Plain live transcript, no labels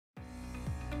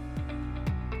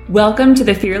Welcome to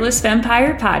the Fearless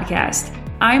Vampire Podcast.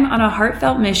 I'm on a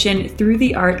heartfelt mission through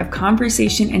the art of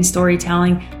conversation and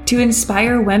storytelling to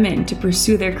inspire women to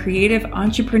pursue their creative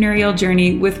entrepreneurial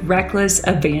journey with reckless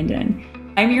abandon.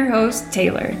 I'm your host,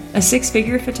 Taylor, a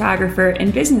six-figure photographer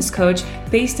and business coach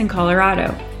based in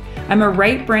Colorado. I'm a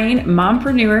right-brain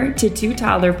mompreneur to two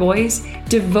toddler boys,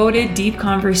 devoted deep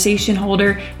conversation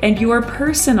holder, and your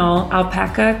personal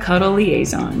alpaca cuddle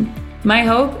liaison. My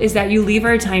hope is that you leave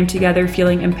our time together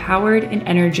feeling empowered and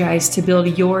energized to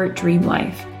build your dream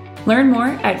life. Learn more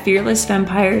at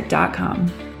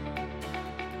fearlessvampire.com.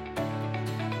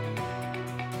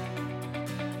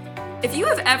 If you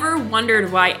have ever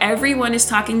wondered why everyone is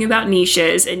talking about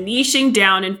niches and niching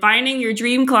down and finding your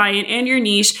dream client and your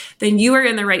niche, then you are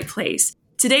in the right place.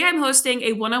 Today, I'm hosting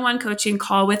a one-on-one coaching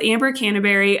call with Amber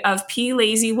Canterbury of P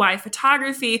Lazy Y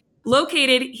Photography,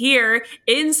 located here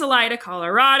in Salida,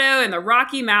 Colorado, in the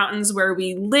Rocky Mountains where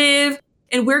we live.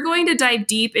 And we're going to dive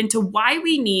deep into why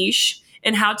we niche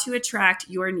and how to attract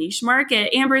your niche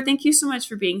market. Amber, thank you so much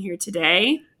for being here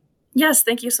today. Yes,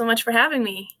 thank you so much for having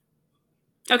me.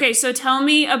 Okay, so tell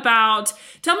me about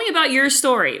your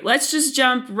story. Let's just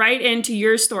jump right into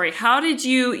your story. How did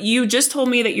you just told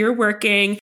me that you're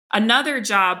working another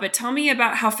job, but tell me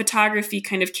about how photography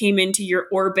kind of came into your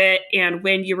orbit and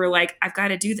when you were like, I've got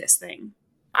to do this thing.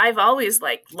 I've always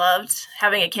loved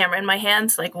having a camera in my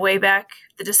hands, way back,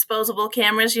 the disposable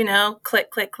cameras,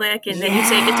 click, click, click, and then you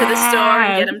take it to the store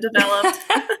and get them developed.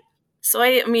 So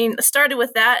I started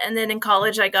with that. And then in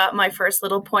college, I got my first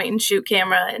little point and shoot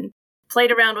camera and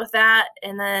played around with that.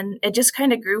 And then it just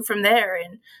kind of grew from there.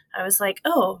 And I was like,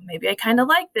 oh, maybe I kind of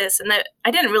like this. And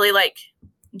I didn't really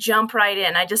jump right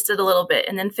in. I just did a little bit.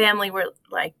 And then family were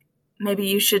like, maybe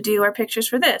you should do our pictures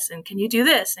for this. And can you do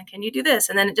this? And can you do this?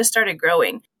 And then it just started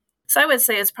growing. So I would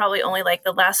say it's probably only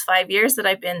the last 5 years that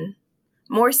I've been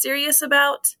more serious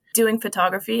about doing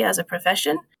photography as a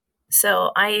profession.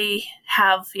 So I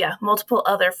have, multiple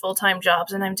other full-time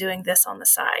jobs and I'm doing this on the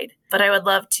side. But I would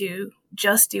love to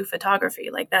just do photography.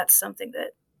 That's something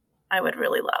that I would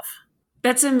really love.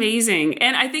 That's amazing.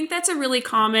 And I think that's a really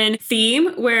common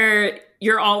theme where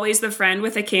you're always the friend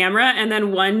with a camera. And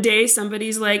then one day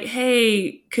somebody's like,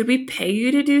 hey, could we pay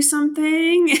you to do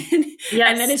something? Yes.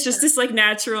 And then it's just this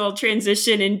natural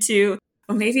transition into,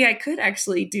 well, maybe I could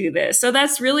actually do this. So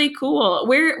that's really cool.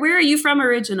 Where are you from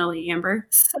originally, Amber?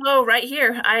 So right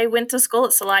here, I went to school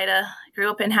at Salida, grew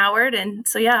up in Howard. And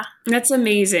so, yeah. That's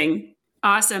amazing.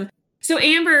 Awesome. So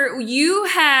Amber, you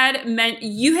had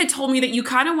told me that you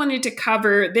kind of wanted to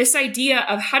cover this idea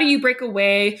of how do you break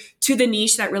away to the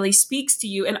niche that really speaks to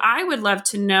you. And I would love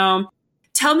to know,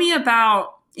 tell me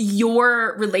about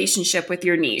your relationship with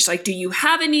your niche. Do you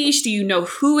have a niche? Do you know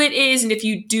who it is? And if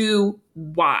you do,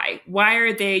 why? Why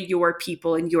are they your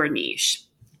people in your niche?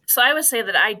 So I would say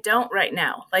that I don't right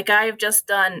now. I've just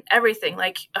done everything.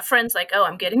 A friend's oh,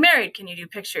 I'm getting married. Can you do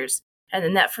pictures? And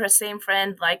then that for a same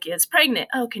friend, is pregnant.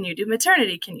 Oh, can you do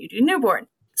maternity? Can you do newborn?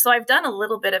 So I've done a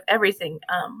little bit of everything.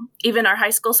 Even our high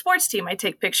school sports team, I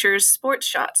take pictures, sports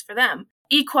shots for them.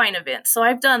 Equine events. So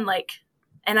I've done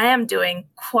and I am doing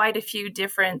quite a few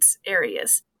different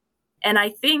areas. And I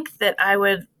think that I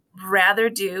would rather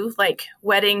do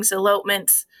weddings,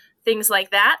 elopements, things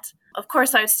like that. Of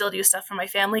course, I would still do stuff for my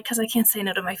family because I can't say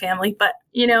no to my family. But,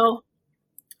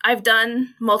 I've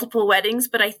done multiple weddings,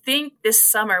 but I think this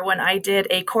summer when I did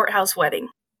a courthouse wedding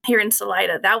here in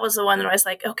Salida, that was the one that I was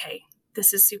like, okay,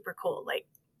 this is super cool.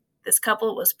 This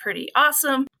couple was pretty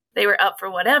awesome. They were up for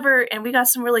whatever. And we got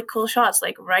some really cool shots,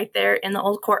 right there in the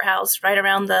old courthouse, right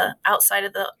around the outside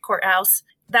of the courthouse.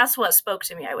 That's what spoke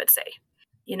to me, I would say.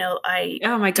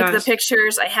 I took the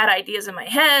pictures. I had ideas in my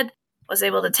head, was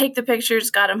able to take the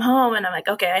pictures, got them home. And I'm like,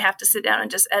 okay, I have to sit down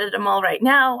and just edit them all right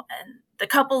now. And the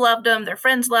couple loved them. Their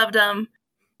friends loved them.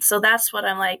 So that's what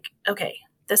I'm like, okay,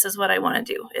 this is what I want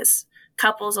to do is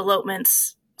couples,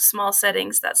 elopements, small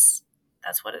settings. That's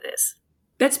what it is.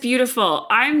 That's beautiful.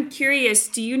 I'm curious.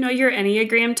 Do you know your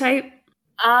Enneagram type?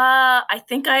 I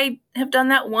think I have done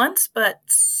that once, but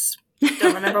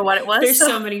don't remember what it was. There's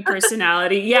so many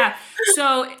personality. Yeah.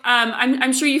 So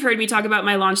I'm sure you've heard me talk about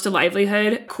my Launch to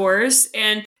Livelihood course.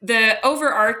 And the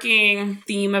overarching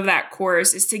theme of that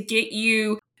course is to get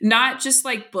you not just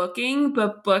booking,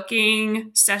 but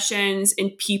booking sessions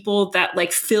and people that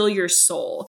fill your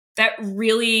soul, that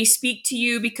really speak to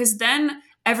you, because then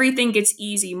everything gets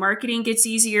easy. Marketing gets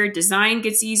easier, design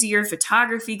gets easier,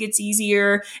 photography gets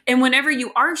easier. And whenever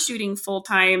you are shooting full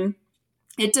time,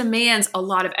 it demands a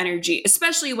lot of energy,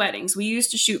 especially weddings. We used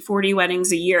to shoot 40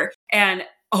 weddings a year. And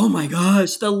oh my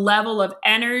gosh, the level of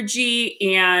energy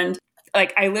and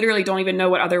like, I literally don't even know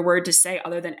what other word to say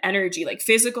other than energy, like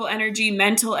physical energy,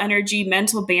 mental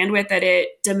bandwidth that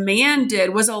it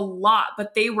demanded was a lot,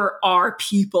 but they were our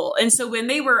people. And so when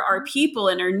they were our people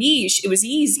in our niche, it was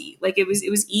easy. Like it was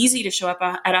easy to show up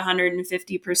at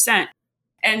 150%.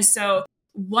 And so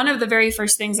one of the very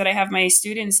first things that I have my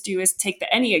students do is take the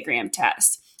Enneagram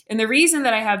test. And the reason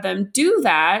that I have them do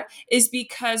that is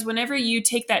because whenever you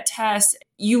take that test,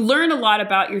 you learn a lot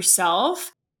about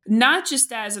yourself, not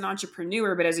just as an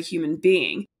entrepreneur, but as a human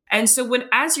being. And so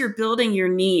as you're building your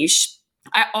niche,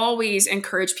 I always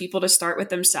encourage people to start with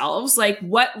themselves. Like,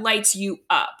 what lights you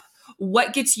up?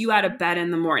 What gets you out of bed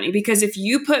in the morning? Because if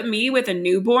you put me with a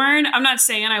newborn, I'm not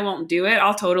saying I won't do it.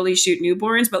 I'll totally shoot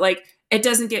newborns, but like, it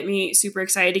doesn't get me super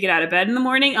excited to get out of bed in the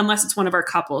morning unless it's one of our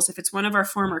couples. If it's one of our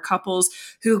former couples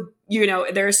who,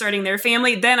 they're starting their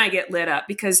family, then I get lit up,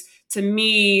 because to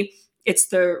me, it's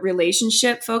the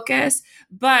relationship focus.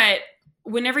 But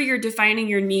whenever you're defining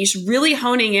your niche, really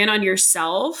honing in on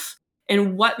yourself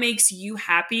and what makes you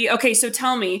happy. Okay, so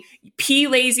tell me, P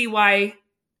Lazy Y,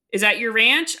 is that your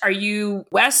ranch? Are you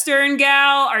Western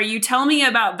gal? Tell me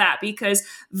about that, because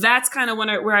that's kind of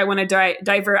where I want to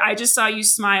divert. I just saw you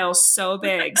smile so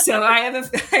big. So I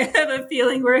have a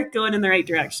feeling we're going in the right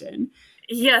direction.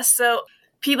 Yes. So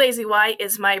P Lazy Y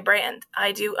is my brand.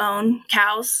 I do own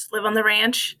cows, live on the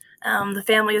ranch. The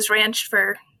family has ranched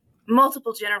for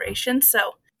multiple generations.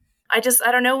 So I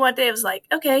don't know, what day I was like,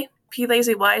 okay, P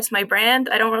Lazy Y is my brand.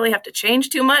 I don't really have to change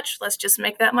too much. Let's just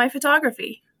make that my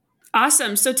photography.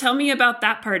 Awesome. So tell me about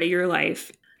that part of your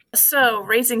life. So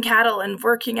raising cattle and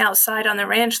working outside on the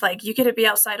ranch, like, you get to be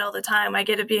outside all the time. I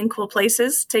get to be in cool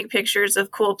places, take pictures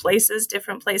of cool places,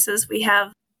 different places. We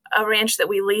have a ranch that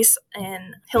we lease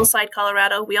in Hillside,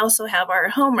 Colorado. We also have our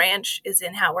home ranch is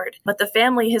in Howard, but the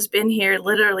family has been here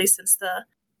literally since the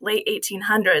late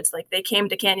 1800s. Like, they came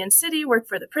to Canyon City, worked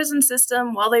for the prison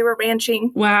system while they were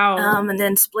ranching. Wow. And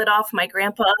then split off. My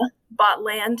grandpa bought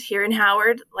land here in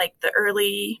Howard, like the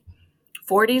early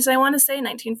 40s, I want to say,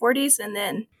 1940s. And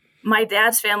then my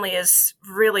dad's family is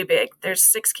really big. There's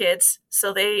 6 kids.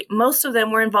 So most of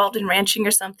them were involved in ranching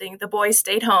or something. The boys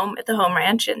stayed home at the home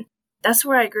ranch, and that's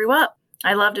where I grew up.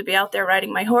 I love to be out there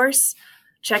riding my horse,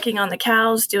 checking on the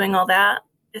cows, doing all that.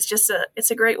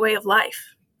 It's a great way of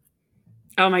life.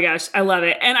 Oh my gosh, I love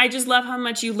it. And I just love how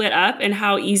much you lit up and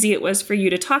how easy it was for you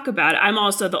to talk about it. I'm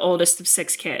also the oldest of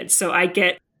 6 kids, so I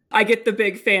get the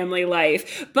big family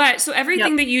life. But so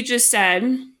everything that you just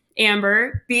said,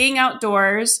 Amber, being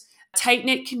outdoors,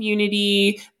 tight-knit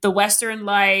community, the Western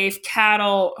life,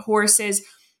 cattle, horses,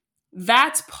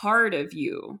 that's part of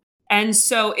you. And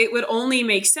so it would only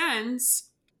make sense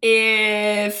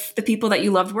if the people that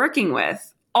you loved working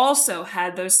with also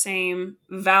had those same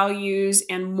values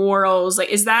and morals. Like,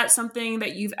 is that something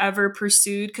that you've ever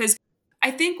pursued? Because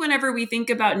I think whenever we think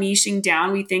about niching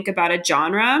down, we think about a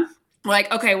genre.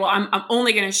 Like, okay, well, I'm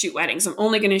only going to shoot weddings. I'm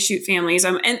only going to shoot families.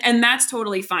 And that's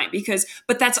totally fine,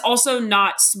 but that's also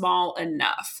not small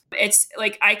enough. It's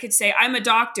like, I could say I'm a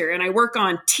doctor and I work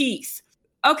on teeth.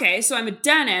 Okay, so I'm a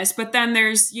dentist, but then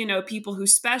there's, people who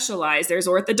specialize. There's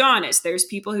orthodontists. There's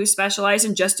people who specialize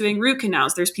in just doing root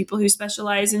canals. There's people who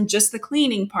specialize in just the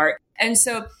cleaning part. And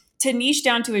so to niche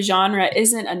down to a genre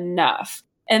isn't enough.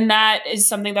 And that is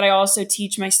something that I also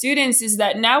teach my students, is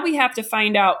that now we have to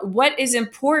find out what is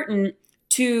important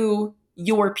to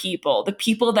your people, the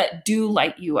people that do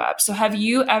light you up. So have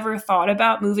you ever thought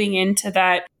about moving into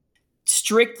that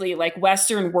strictly like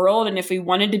Western world? And if we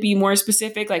wanted to be more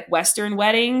specific, like Western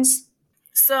weddings?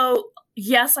 So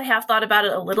yes, I have thought about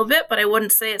it a little bit, but I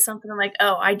wouldn't say it's something like,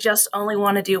 oh, I just only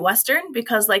want to do Western,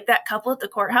 because like that couple at the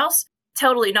courthouse,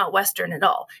 totally not Western at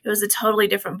all. It was a totally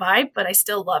different vibe, but I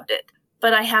still loved it.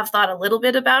 But I have thought a little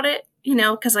bit about it,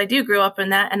 because I do grow up in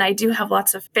that, and I do have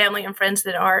lots of family and friends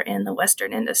that are in the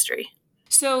Western industry.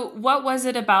 So what was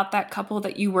it about that couple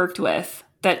that you worked with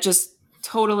that just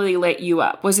totally lit you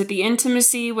up? Was it the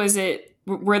intimacy?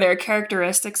 Were there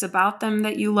characteristics about them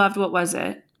that you loved? What was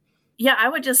it? Yeah, I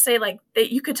would just say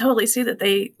you could totally see that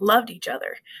they loved each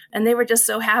other, and they were just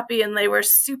so happy, and they were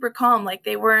super calm. Like,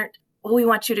 they weren't, well, we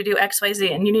want you to do X, Y,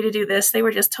 Z, and you need to do this. They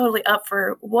were just totally up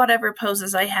for whatever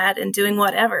poses I had and doing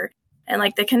whatever. And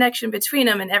like the connection between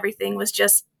them and everything was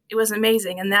just, it was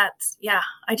amazing. And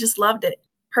I just loved it.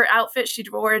 Her outfit, she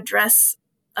wore a dress,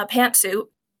 a pantsuit,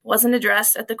 wasn't a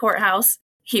dress at the courthouse.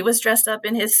 He was dressed up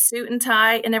in his suit and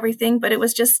tie and everything, but it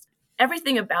was just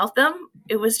everything about them.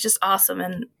 It was just awesome.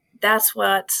 And that's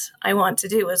what I want to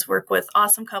do, is work with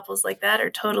awesome couples like that,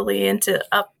 are totally into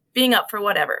being up for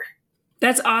whatever.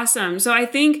 That's awesome. So I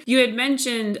think you had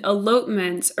mentioned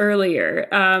elopements earlier.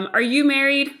 Are you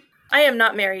married? I am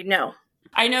not married, no.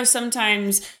 I know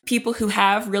sometimes people who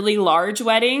have really large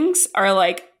weddings are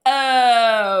like,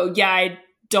 oh, yeah, I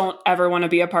don't ever want to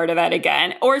be a part of that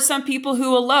again. Or some people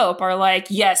who elope are like,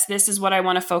 yes, this is what I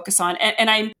want to focus on. And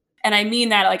I mean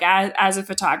that like as a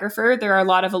photographer, there are a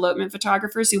lot of elopement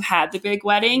photographers who had the big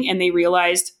wedding and they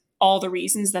realized all the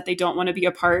reasons that they don't want to be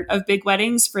a part of big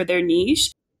weddings for their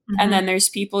niche. And then there's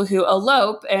people who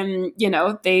elope and, you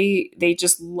know, they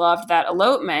just loved that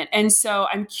elopement. And so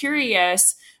I'm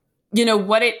curious, you know,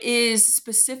 what it is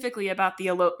specifically about the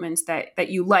elopements that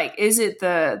you like. Is it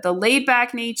the laid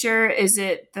back nature? Is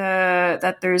it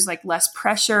that there's like less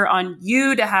pressure on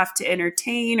you to have to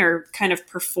entertain or kind of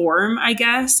perform, I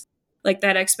guess, like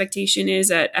that expectation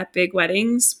is at big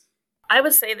weddings? I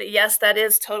would say that yes, that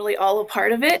is totally all a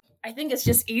part of it. I think it's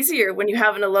just easier when you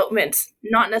have an elopement,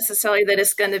 not necessarily that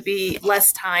it's going to be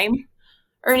less time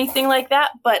or anything like that,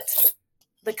 but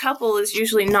the couple is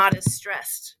usually not as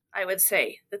stressed. I would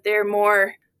say that they're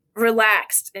more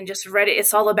relaxed and just ready.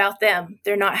 It's all about them.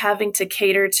 They're not having to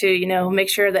cater to, you know, make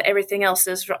sure that everything else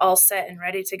is all set and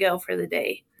ready to go for the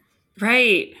day.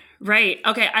 Right, right.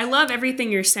 Okay, I love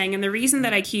everything you're saying. And the reason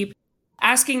that I keep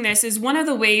asking this is one of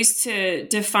the ways to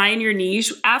define your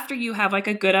niche after you have like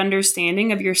a good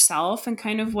understanding of yourself and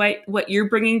kind of what you're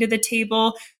bringing to the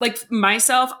table. Like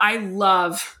myself, I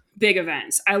love big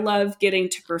events. I love getting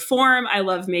to perform. I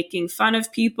love making fun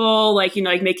of people, like, you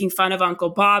know, like making fun of Uncle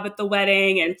Bob at the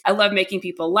wedding. And I love making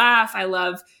people laugh. I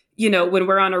love, you know, when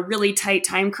we're on a really tight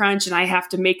time crunch and I have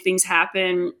to make things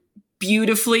happen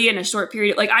beautifully in a short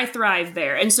period, like I thrive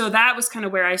there. And so that was kind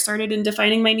of where I started in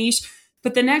defining my niche.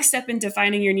 But the next step in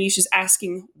defining your niche is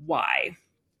asking why.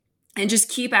 And just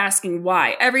keep asking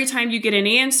why. Every time you get an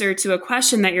answer to a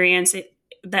question that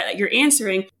you're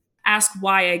answering, ask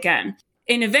why again.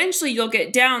 And eventually you'll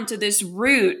get down to this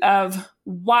root of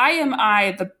why am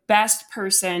I the best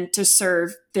person to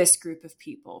serve this group of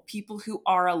people? People who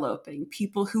are eloping,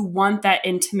 people who want that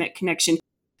intimate connection,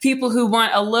 people who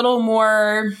want a little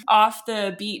more off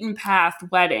the beaten path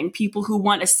wedding, people who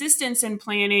want assistance in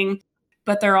planning,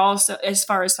 but they're also, as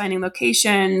far as finding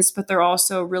locations, but they're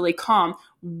also really calm.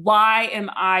 Why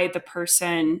am I the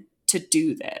person to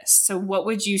do this? So what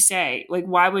would you say? Like,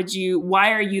 why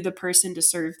are you the person to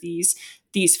serve these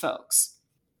folks?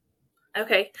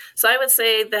 Okay. So I would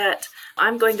say that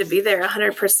I'm going to be there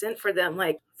 100% for them.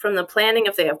 Like from the planning,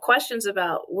 if they have questions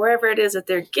about wherever it is that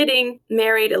they're getting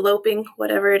married, eloping,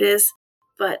 whatever it is.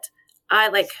 But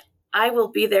I will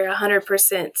be there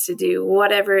 100% to do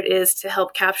whatever it is to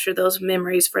help capture those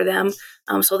memories for them,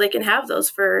 so they can have those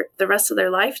for the rest of their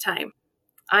lifetime.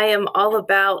 I am all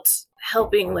about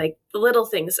helping, like the little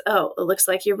things. Oh, it looks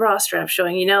like your bra strap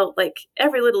showing, you know, like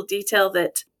every little detail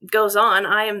that goes on.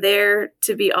 I am there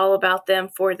to be all about them,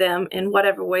 for them, in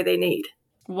whatever way they need.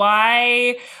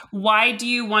 Why do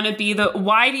you want to be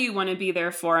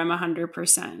there for them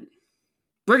 100%?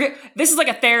 This is like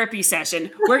a therapy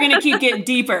session. We're going to keep getting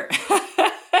deeper.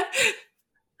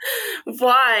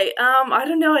 Why? I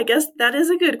don't know. I guess that is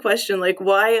a good question. Like,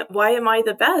 why am I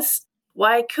the best?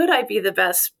 Why could I be the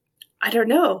best? I don't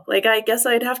know. Like, I guess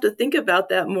I'd have to think about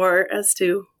that more as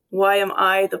to why am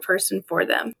I the person for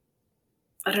them?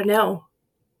 I don't know.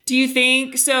 Do you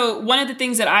think so? One of the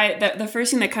things the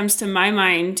first thing that comes to my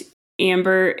mind,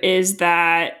 Amber, is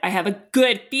that I have a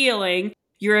good feeling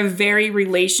you're a very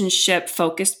relationship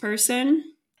focused person.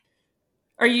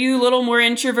 Are you a little more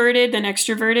introverted than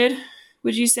extroverted,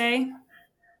 would you say?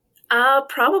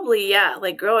 Probably, yeah.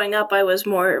 Like growing up, I was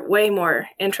way more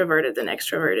introverted than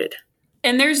extroverted.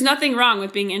 And there's nothing wrong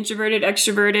with being introverted,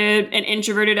 extroverted, an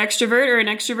introverted extrovert, or an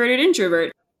extroverted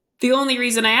introvert. The only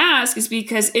reason I ask is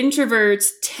because introverts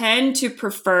tend to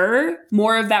prefer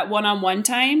more of that one-on-one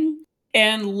time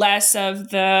and less of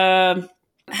the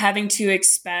having to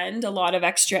expend a lot of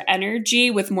extra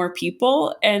energy with more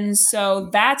people. And so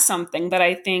that's something that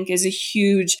I think is a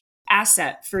huge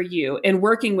asset for you in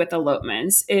working with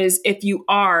elopements, is if you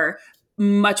are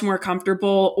much more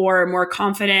comfortable or more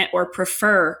confident or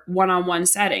prefer one-on-one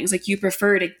settings, like you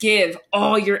prefer to give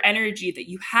all your energy that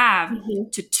you have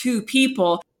to two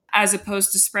people as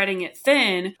opposed to spreading it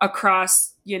thin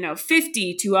across,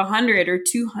 50 to 100 or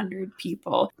 200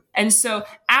 people. And so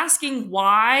asking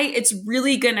why, it's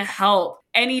really going to help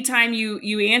anytime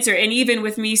you answer. And even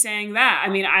with me saying that, I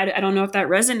mean, I don't know if that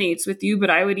resonates with you,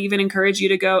 but I would even encourage you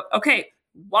to go, okay,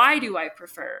 why do I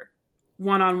prefer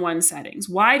one-on-one settings?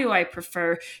 Why do I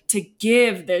prefer to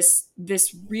give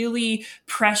this really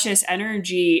precious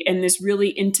energy and this really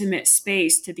intimate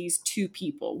space to these two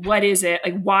people? What is it?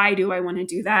 Like, why do I want to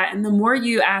do that? And the more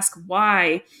you ask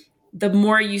why, the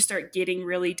more you start getting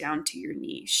really down to your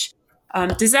niche.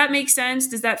 Does that make sense?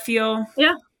 Does that feel?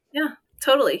 Yeah.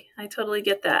 Totally. I totally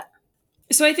get that.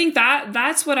 So I think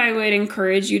that's what I would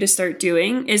encourage you to start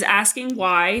doing, is asking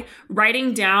why,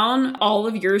 writing down all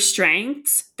of your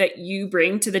strengths that you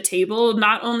bring to the table,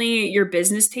 not only your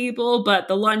business table, but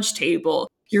the lunch table,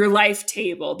 your life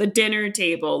table, the dinner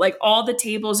table, like all the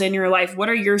tables in your life. What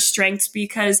are your strengths?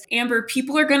 Because Amber,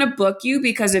 people are going to book you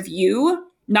because of you,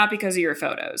 not because of your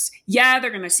photos. Yeah,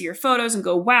 they're going to see your photos and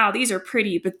go, wow, these are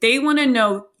pretty, but they want to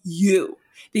know you.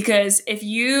 Because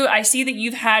I see that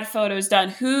you've had photos done.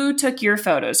 Who took your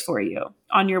photos for you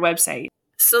on your website?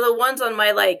 So the ones on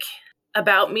my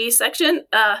about me section,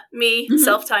 me,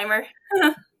 self-timer. Hey,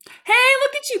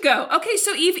 look at you go. Okay,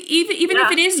 so even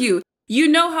if it is you, you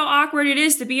know how awkward it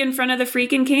is to be in front of the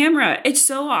freaking camera. It's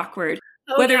so awkward.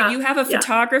 Whether you have a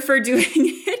photographer doing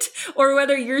it or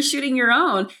whether you're shooting your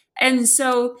own. And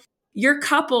so your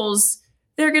couples,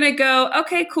 they're going to go,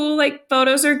 okay, cool. Like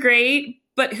photos are great.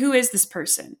 But who is this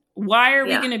person? Why are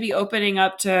we going to be opening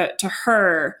up to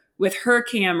her with her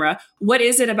camera? What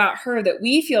is it about her that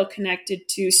we feel connected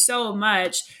to so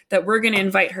much that we're going to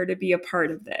invite her to be a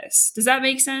part of this? Does that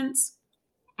make sense?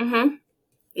 Mm-hmm.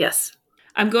 Yes.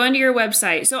 I'm going to your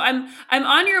website. So I'm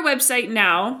on your website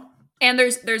now, and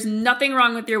there's nothing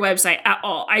wrong with your website at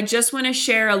all. I just want to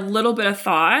share a little bit of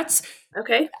thoughts.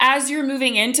 Okay. As you're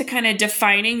moving into kind of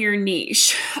defining your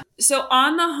niche. So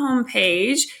on the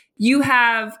homepage, you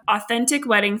have authentic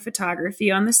wedding photography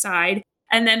on the side,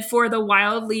 and then for the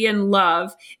wildly in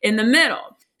love in the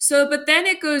middle. So, but then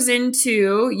it goes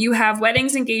into, you have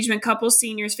weddings, engagement, couples,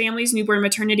 seniors, families, newborn,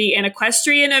 maternity, and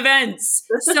equestrian events.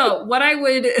 So what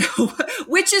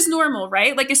which is normal,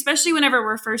 right? Like, especially whenever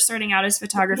we're first starting out as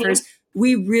photographers,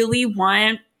 we really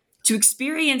want to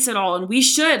experience it all. And we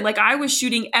should. Like, I was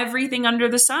shooting everything under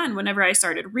the sun whenever I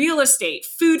started. Real estate,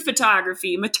 food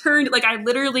photography, maternity. Like, I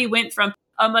literally went from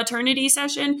a maternity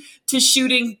session to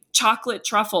shooting chocolate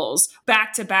truffles,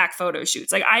 back-to-back photo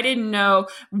shoots. Like, I didn't know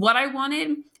what I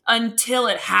wanted until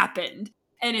it happened.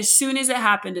 And as soon as it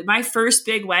happened at my first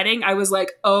big wedding, I was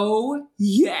like, oh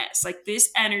yes, like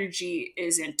this energy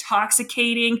is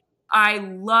intoxicating. I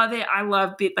love it. I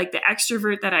love the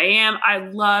extrovert that I am. I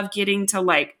love getting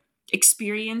to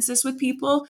experience this with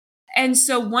people. And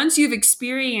so once you've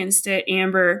experienced it,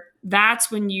 Amber, that's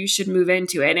when you should move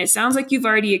into it. And it sounds like you've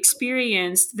already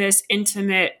experienced this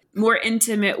more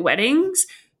intimate weddings.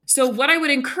 So what I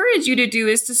would encourage you to do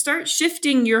is to start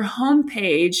shifting your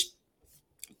homepage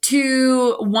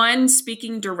to one,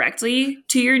 speaking directly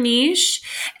to your niche,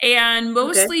 and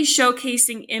mostly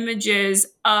showcasing images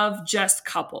of just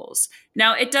couples.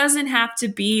 Now, it doesn't have to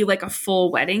be like a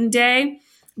full wedding day,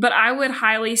 but I would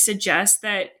highly suggest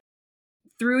that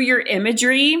through your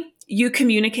imagery, you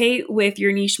communicate with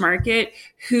your niche market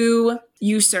who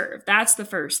you serve. That's the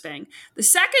first thing. The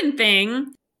second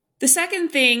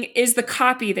thing is the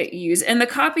copy that you use. And the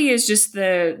copy is just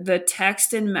the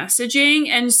text and messaging.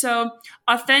 And so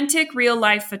authentic real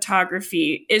life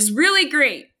photography is really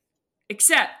great,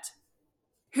 except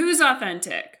who's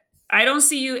authentic? I don't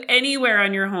see you anywhere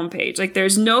on your homepage. Like,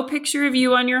 there's no picture of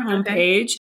you on your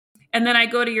homepage. And then I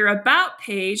go to your about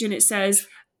page and it says,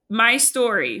 my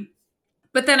story.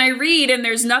 But then I read and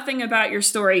there's nothing about your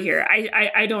story here.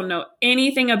 I don't know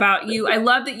anything about you. I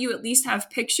love that you at least have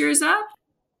pictures up,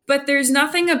 but there's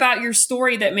nothing about your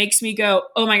story that makes me go,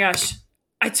 oh my gosh,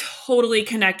 I totally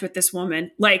connect with this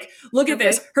woman. Like, look at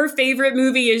this. Her favorite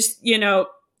movie is,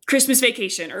 Christmas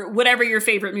Vacation, or whatever your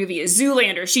favorite movie is,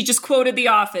 Zoolander. She just quoted The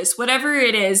Office, whatever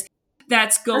it is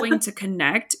that's going to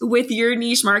connect with your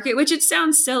niche market, which it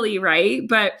sounds silly, right?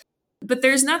 But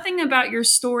there's nothing about your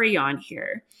story on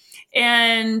here.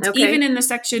 And even in the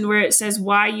section where it says,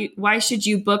 why should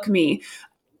you book me?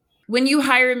 When you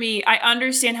hire me, I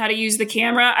understand how to use the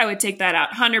camera. I would take that out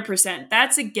 100%.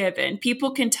 That's a given.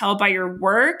 People can tell by your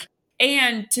work,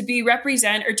 and to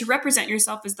represent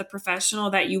yourself as the professional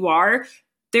that you are.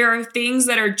 There are things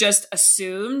that are just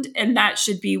assumed, and that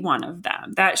should be one of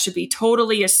them. That should be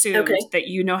totally assumed that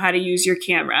you know how to use your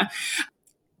camera.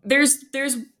 There's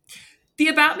the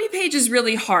About Me page is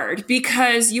really hard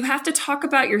because you have to talk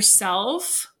about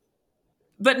yourself,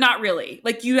 but not really.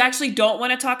 Like, you actually don't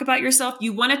want to talk about yourself.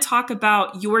 You want to talk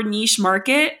about your niche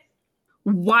market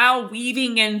while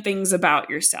weaving in things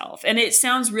about yourself. And it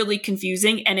sounds really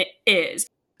confusing, and it is.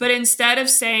 But instead of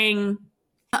saying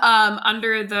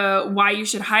under the why you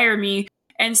should hire me,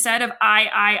 instead of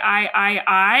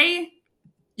I,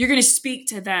 you're going to speak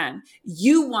to them.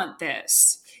 You want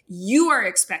this. You are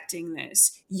expecting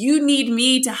this. You need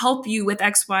me to help you with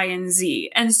X, Y, and Z.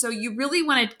 And so you really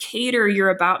want to cater your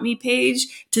About Me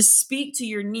page to speak to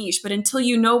your niche. But until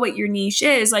you know what your niche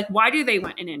is, like, why do they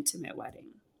want an intimate wedding?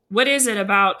 What is it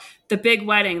about the big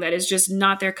wedding that is just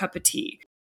not their cup of tea?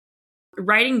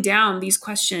 Writing down these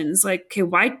questions like, okay,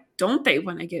 why don't they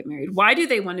want to get married? Why do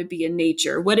they want to be in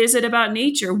nature? What is it about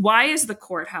nature? Why is the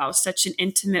courthouse such an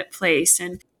intimate place?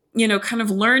 And, kind of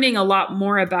learning a lot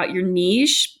more about your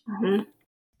niche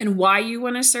and why you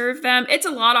want to serve them. It's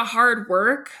a lot of hard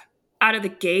work out of the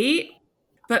gate,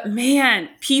 but man,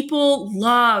 people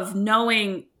love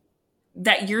knowing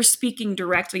that you're speaking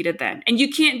directly to them. And you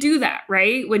can't do that,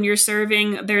 right? When you're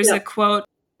serving, there's a quote,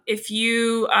 if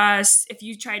you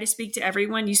try to speak to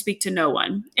everyone, you speak to no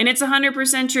one. And it's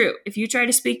 100% true. If you try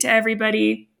to speak to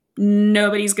everybody,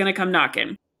 nobody's going to come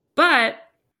knocking. But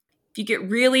if you get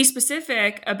really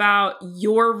specific about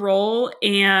your role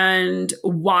and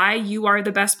why you are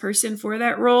the best person for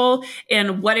that role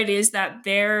and what it is that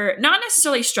they're not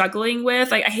necessarily struggling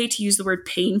with, like I hate to use the word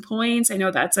pain points. I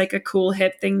know that's like a cool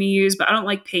hip thing to use, but I don't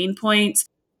like pain points.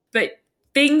 But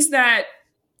things that,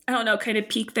 I don't know, kind of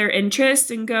pique their interest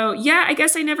and go, yeah, I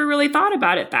guess I never really thought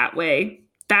about it that way.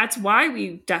 That's why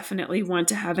we definitely want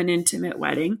to have an intimate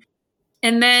wedding.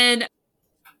 And then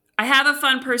I have a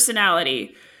fun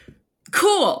personality.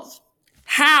 Cool.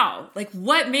 How? Like,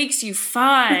 what makes you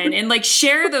fun? And like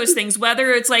share those things,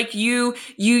 whether it's like you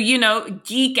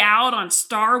geek out on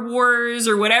Star Wars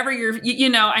or whatever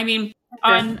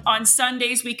on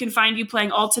Sundays, we can find you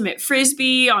playing ultimate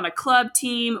frisbee on a club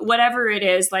team, whatever it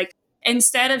is. Like,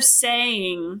 instead of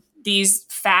saying these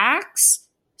facts,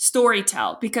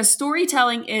 storytell, because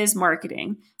storytelling is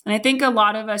marketing. And I think a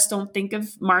lot of us don't think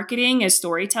of marketing as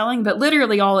storytelling, but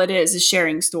literally all it is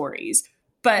sharing stories.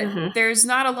 But there's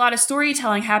not a lot of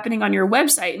storytelling happening on your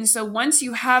website. And so once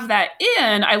you have that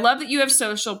in, I love that you have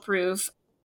social proof,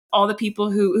 all the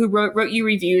people who wrote you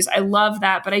reviews. I love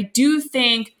that. But I do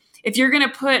think if you're going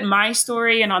to put my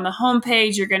story and on the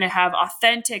homepage, you're going to have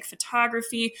authentic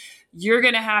photography, you're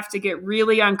going to have to get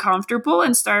really uncomfortable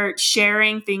and start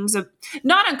sharing things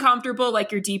not uncomfortable,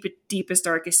 like your deepest,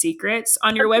 darkest secrets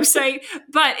on your website,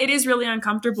 but it is really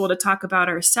uncomfortable to talk about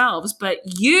ourselves. But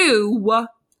you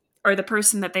are the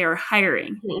person that they are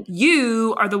hiring.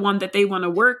 You are the one that they want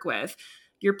to work with.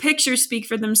 Your pictures speak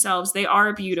for themselves. They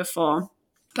are beautiful.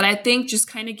 But I think just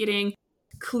kind of getting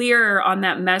clearer on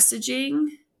that messaging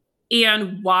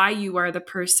and why you are the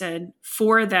person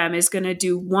for them is going to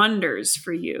do wonders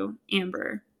for you,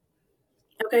 Amber.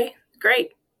 Okay,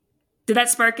 great. Did that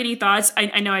spark any thoughts?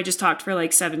 I know I just talked for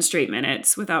like 7 straight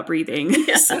minutes without breathing.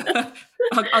 Yeah. So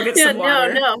I'll get some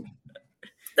water. No.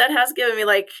 That has given me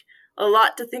like a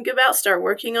lot to think about, start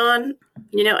working on,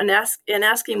 and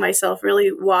asking myself really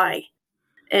why,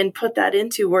 and put that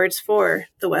into words for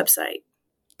the website.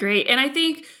 Great. And I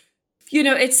think,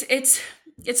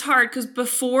 it's hard because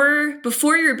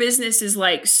before your business is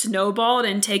like snowballed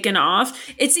and taken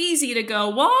off, it's easy to go,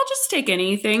 well, I'll just take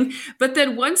anything. But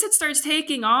then once it starts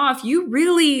taking off, you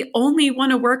really only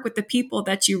want to work with the people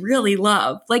that you really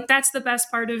love. Like that's the best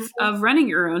part of running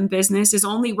your own business, is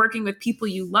only working with people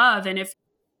you love. And if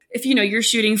you're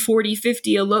shooting 40,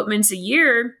 50 elopements a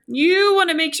year, you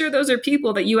want to make sure those are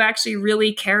people that you actually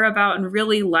really care about and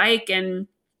really like, and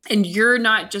you're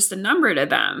not just a number to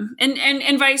them,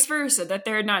 and vice versa, that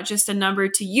they're not just a number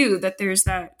to you, that there's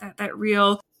that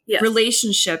real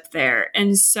relationship there.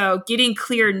 And so getting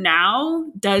clear now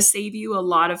does save you a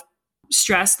lot of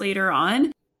stress later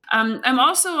on. I'm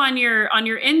also on your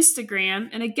Instagram,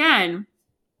 and again,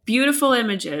 beautiful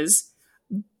images.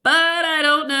 But I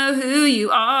don't know who you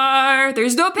are.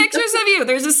 There's no pictures of you.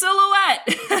 There's a silhouette.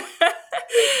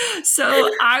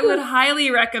 So I would highly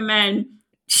recommend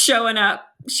showing up,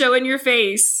 showing your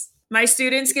face. My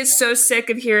students get so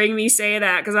sick of hearing me say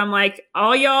that because I'm like,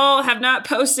 all y'all have not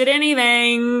posted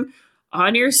anything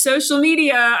on your social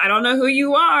media. I don't know who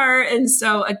you are. And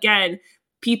so again,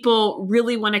 people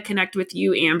really want to connect with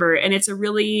you, Amber. And it's a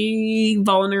really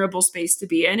vulnerable space to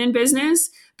be in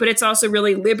business, but it's also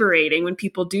really liberating when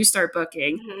people do start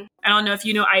booking. I don't know if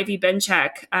you know Ivy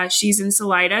Benchek. She's in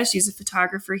Salida. She's a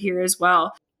photographer here as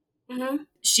well.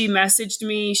 She messaged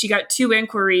me. She got 2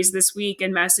 inquiries this week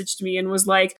and messaged me and was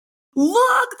like,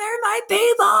 look, they're my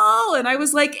people. And I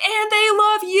was like, and they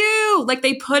love you. Like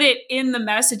they put it in the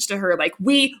message to her, like,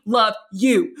 we love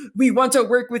you. We want to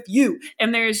work with you.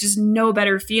 And there's just no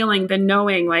better feeling than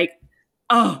knowing like,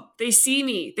 oh, they see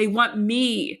me. They want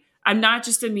me. I'm not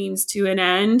just a means to an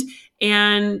end.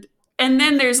 And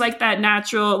then there's like that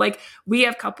natural, like we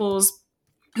have couples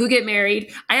who get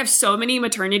married. I have so many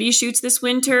maternity shoots this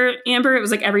winter, Amber. It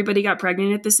was like everybody got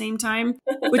pregnant at the same time,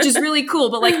 which is really cool.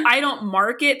 But like, I don't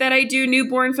market that I do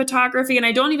newborn photography, and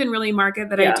I don't even really market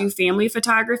that I do family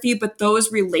photography, but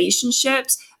those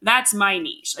relationships, that's my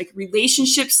niche, like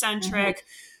relationship centric,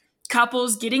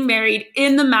 couples getting married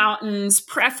in the mountains,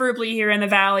 preferably here in the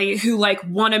valley, who like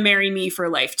want to marry me for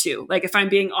life too. Like, if I'm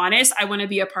being honest, I want to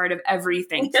be a part of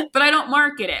everything, but I don't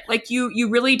market it. Like you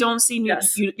really don't see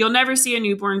Yes. you'll never see a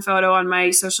newborn photo on my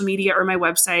social media or my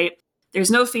website. There's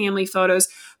no family photos,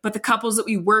 but the couples that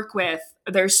we work with,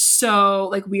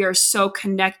 we are so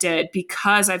connected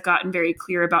because I've gotten very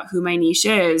clear about who my niche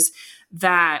is,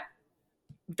 that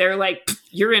they're like,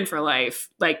 you're in for life.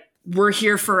 Like, we're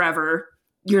here forever.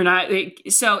 You're not.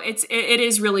 So it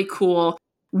is really cool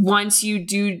once you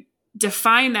do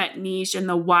define that niche and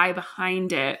the why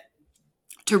behind it,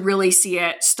 to really see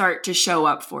it start to show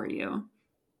up for you.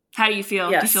 How do you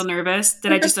feel? Yes. Do you feel nervous?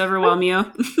 Did I just overwhelm you?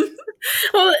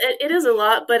 Well, it is a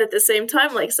lot, but at the same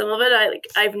time, like, some of it,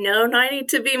 I've known I need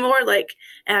to be more like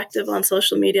active on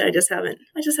social media. I just haven't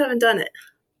done it.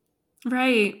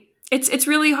 Right. It's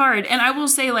really hard. And I will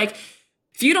say, like,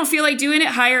 if you don't feel like doing it,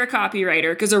 hire a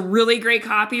copywriter, because a really great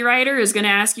copywriter is going to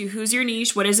ask you, who's your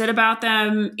niche? What is it about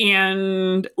them?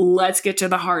 And let's get to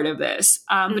the heart of this.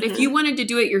 But if you wanted to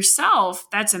do it yourself,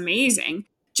 that's amazing.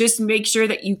 Just make sure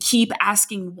that you keep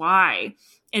asking why,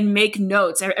 and make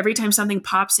notes every time something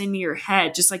pops into your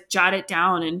head. Just like jot it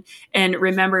down and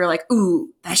remember, like,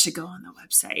 ooh, that should go on the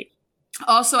website.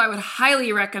 Also, I would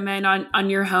highly recommend on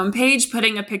your homepage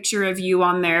putting a picture of you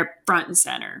on there front and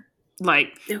center.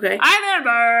 Like, Okay. I'm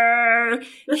Amber.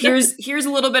 Here's a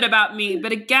little bit about me.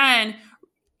 But again,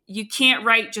 you can't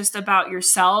write just about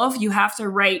yourself. You have to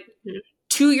write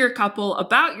to your couple,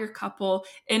 about your couple,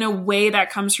 in a way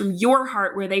that comes from your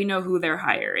heart, where they know who they're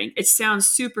hiring. It sounds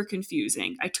super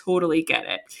confusing. I totally get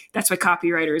it. That's why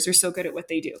copywriters are so good at what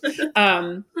they do.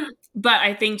 But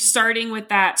I think starting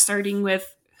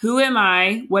with who am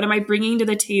I? What am I bringing to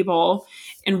the table?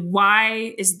 And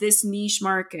why is this niche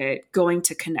market going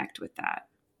to connect with that?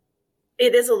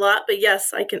 It is a lot, but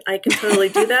yes, I can totally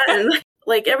do that. And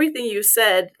like everything you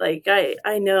said, like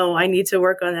I know I need to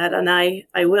work on that, and I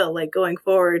will, like, going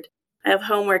forward. I have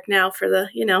homework now for the,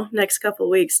 next couple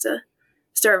of weeks to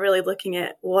start really looking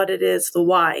at what it is, the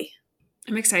why.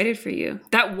 I'm excited for you.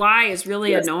 That why is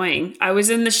really annoying. I was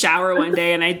in the shower one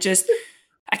day and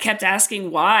I kept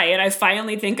asking why. And I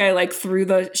finally think I like threw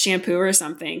the shampoo or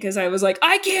something, because I was like,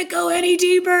 I can't go any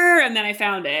deeper. And then I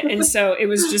found it. And so it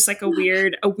was just like a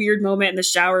weird moment in the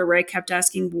shower where I kept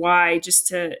asking why, I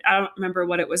don't remember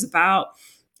what it was about.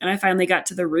 And I finally got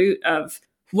to the root of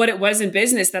what it was in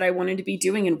business that I wanted to be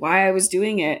doing and why I was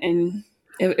doing it. And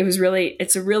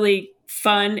it's a really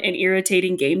fun and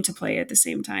irritating game to play at the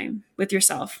same time with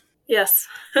yourself. Yes.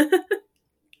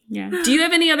 Yeah. Do you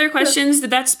have any other questions? Did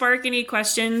that spark any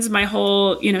questions? My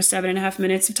whole, 7.5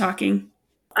 minutes of talking.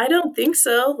 I don't think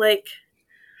so. Like,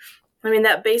 I mean,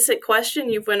 that basic question,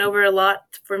 you've went over a lot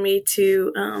for me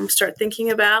to start thinking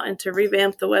about, and to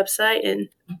revamp the website and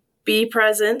be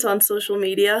present on social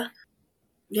media.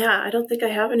 Yeah, I don't think I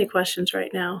have any questions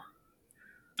right now.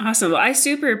 Awesome. Well, I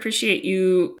super appreciate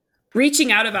you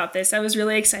reaching out about this. I was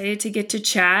really excited to get to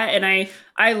chat, and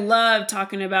I love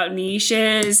talking about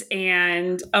niches,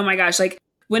 and oh my gosh, like,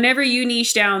 whenever you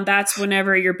niche down, that's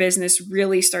whenever your business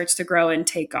really starts to grow and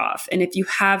take off. And if you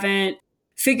haven't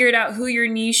figured out who your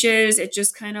niche is, it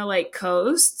just kind of like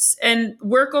coasts, and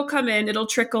work will come in, it'll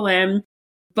trickle in.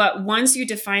 But once you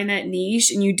define that niche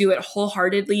and you do it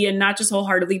wholeheartedly, and not just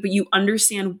wholeheartedly, but you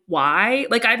understand why.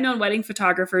 Like, I've known wedding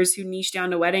photographers who niche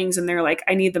down to weddings and they're like,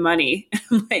 I need the money.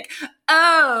 I'm like,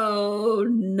 oh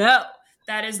no,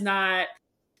 that is not,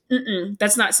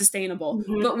 that's not sustainable.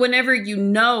 Mm-hmm. But whenever you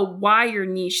know why you're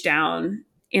niche down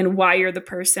and why you're the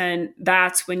person,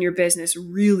 that's when your business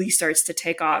really starts to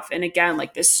take off. And again,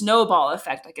 like this snowball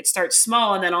effect, like it starts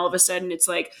small and then all of a sudden it's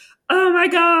like, oh my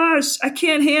gosh, I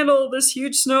can't handle this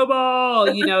huge snowball.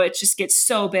 It just gets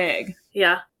so big.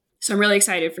 Yeah. So I'm really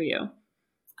excited for you.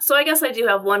 So I guess I do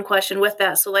have one question with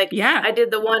that. So I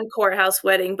did the one courthouse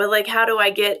wedding, but like, how do I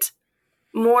get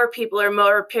more people or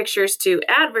more pictures to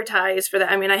advertise for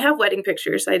that? I mean, I have wedding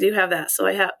pictures. I do have that. So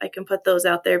I can put those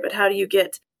out there, but how do you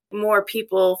get more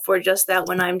people for just that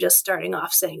when I'm just starting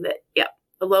off saying that,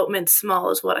 elopement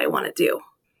small is what I want to do?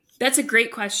 That's a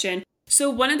great question. So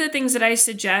one of the things that I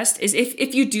suggest is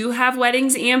if you do have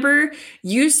weddings, Amber,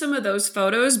 use some of those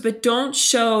photos, but don't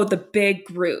show the big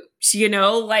groups,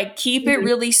 like keep it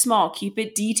really small, keep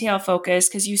it detail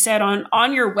focused. Cause you said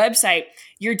on your website,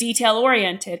 you're detail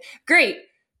oriented. Great.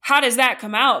 How does that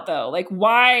come out though? Like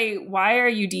why are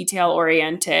you detail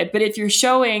oriented? But if you're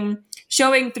showing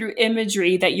through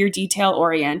imagery that you're detail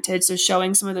oriented, so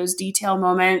showing some of those detail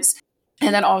moments,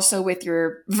 And then also with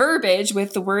your verbiage,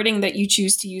 with the wording that you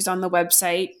choose to use on the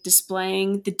website,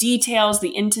 displaying the details, the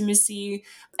intimacy.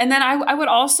 And then I would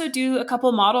also do a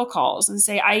couple model calls and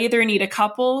say, I either need a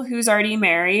couple who's already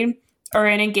married or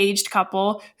an engaged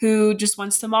couple who just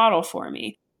wants to model for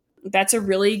me. That's a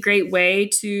really great way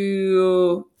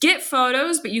to get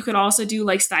photos, but you can also do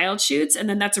like styled shoots. And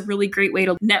then that's a really great way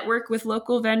to network with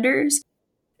local vendors.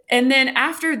 And then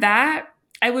after that,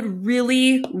 I would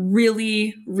really,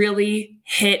 really, really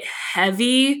hit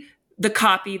heavy the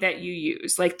copy that you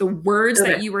use, like the words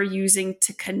that you are using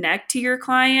to connect to your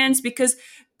clients, because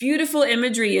beautiful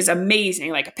imagery is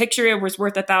amazing. Like a picture was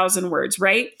worth 1,000 words,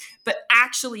 right? But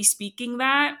actually speaking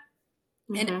that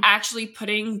and actually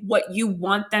putting what you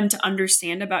want them to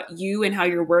understand about you and how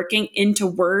you're working into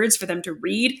words for them to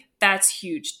read, that's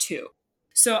huge too.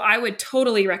 So I would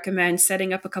totally recommend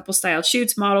setting up a couple styled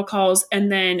shoots, model calls,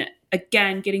 and then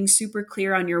again, getting super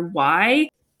clear on your why,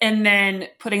 and then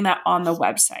putting that on the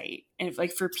website and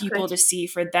like for people to see,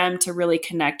 for them to really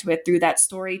connect with through that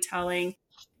storytelling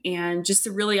and just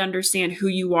to really understand who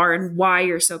you are and why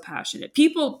you're so passionate.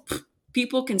 People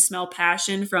can smell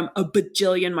passion from a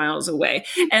bajillion miles away.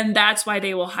 And that's why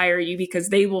they will hire you, because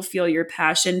they will feel your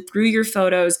passion through your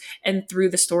photos and through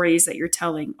the stories that you're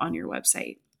telling on your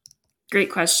website. Great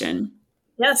question.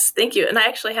 Yes, thank you. And I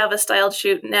actually have a styled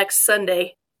shoot next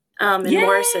Sunday in Yay!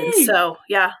 Morrison. So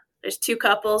yeah, there's 2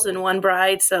 couples and 1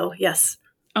 bride. So yes.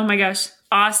 Oh my gosh.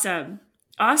 Awesome.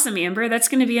 Awesome, Amber. That's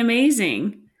going to be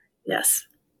amazing. Yes.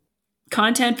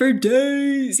 Content for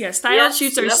days. Yeah. Styled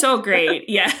shoots are so great.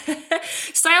 Yeah.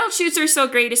 Styled shoots are so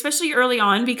great, especially early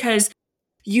on, because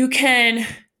you can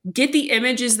get the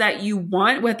images that you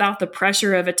want without the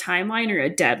pressure of a timeline or a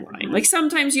deadline. Like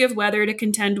sometimes you have weather to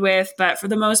contend with, but for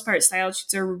the most part, styled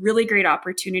shoots are a really great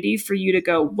opportunity for you to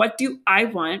go, what do I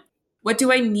want? What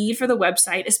do I need for the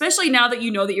website? Especially now that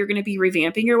you know that you're going to be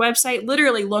revamping your website,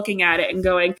 literally looking at it and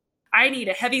going, I need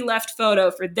a heavy left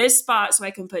photo for this spot so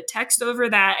I can put text over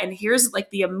that. And here's like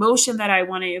the emotion that I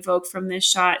want to evoke from this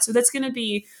shot. So that's going to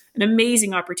be an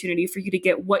amazing opportunity for you to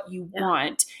get what you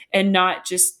want and not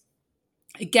just,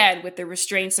 again, with the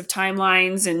restraints of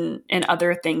timelines and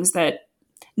other things that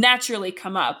naturally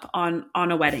come up on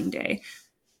a wedding day.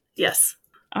 Yes.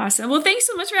 Awesome. Well, thanks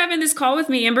so much for having this call with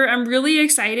me, Amber. I'm really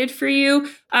excited for you.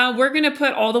 We're going to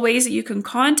put all the ways that you can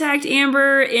contact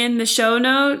Amber in the show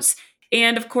notes.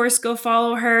 And of course, go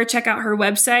follow her, check out her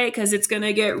website, because it's going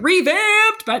to get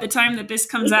revamped by the time that this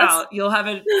comes out. You'll have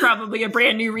probably a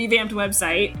brand new revamped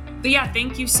website. But yeah,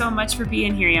 thank you so much for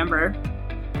being here, Amber.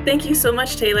 Thank you so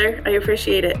much, Taylor. I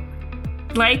appreciate it.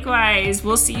 Likewise.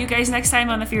 We'll see you guys next time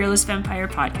on the Fearless Vampire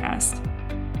podcast.